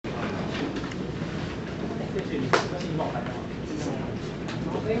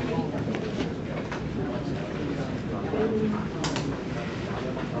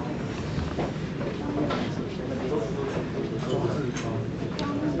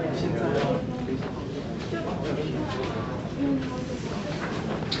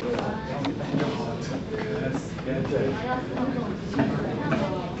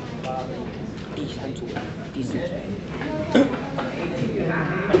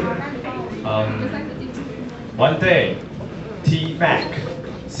One day, T-Mac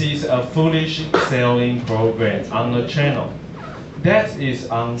sees a foolish selling program on the channel that is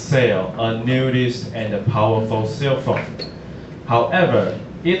on sale, a newest and a powerful cell phone. However,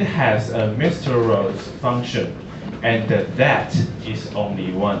 it has a mysterious function, and that is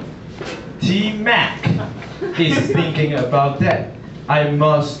only one. T-Mac is thinking about that. I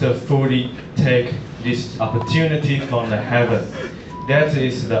must fully take this opportunity from the heaven. That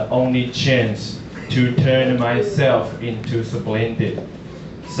is the only chance to turn myself into splendid.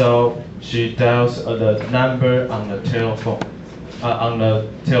 So she dials the number on the telephone, on the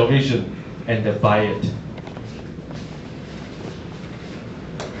television, and buy it.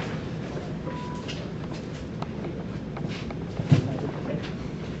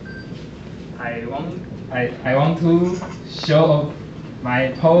 I want to show off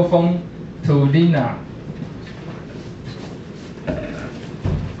my power phone to Lina.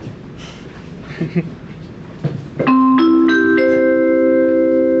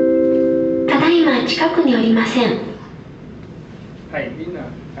 ただいま近くにおりません。Hi Lina,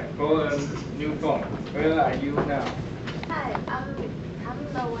 I bought a new phone. Where are you now? Hi, I'm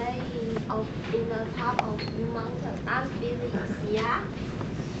the way in the top of the mountain. I'm busy. Yeah.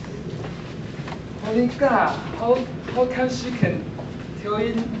 Holy God! How come she can tell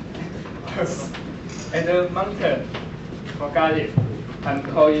in us at the mountain? Forgot it. I'm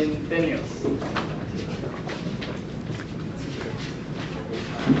calling Daniel.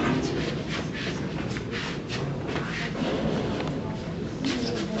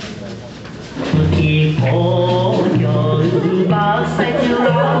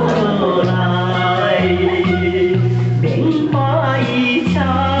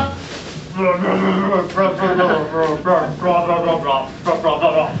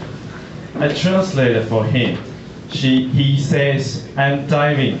 I translated for him. He says, I'm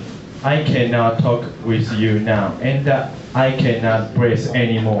diving. I cannot talk with you now, and I cannot breathe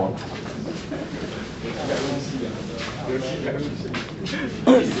anymore.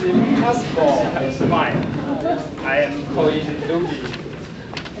 It's impossible. It's fine. I am calling Luby.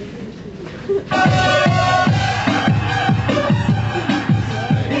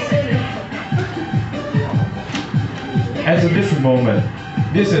 At this moment,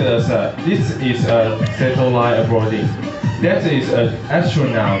 this is a satellite boarding. That is an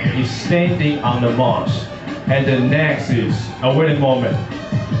astronaut is standing on the Mars, and the next is wait a moment.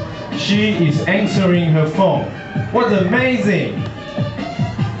 She is answering her phone. What's amazing!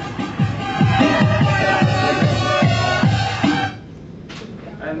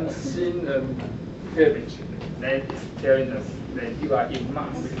 I'm seeing a page that is telling us that you are in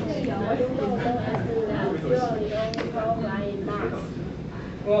Mars.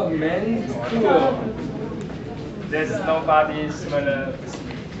 Well, man, it's cool. There's nobody similar to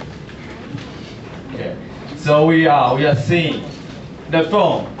me. Okay. So we are seeing the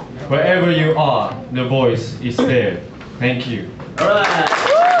phone. Wherever you are, the voice is there. Thank you. All right.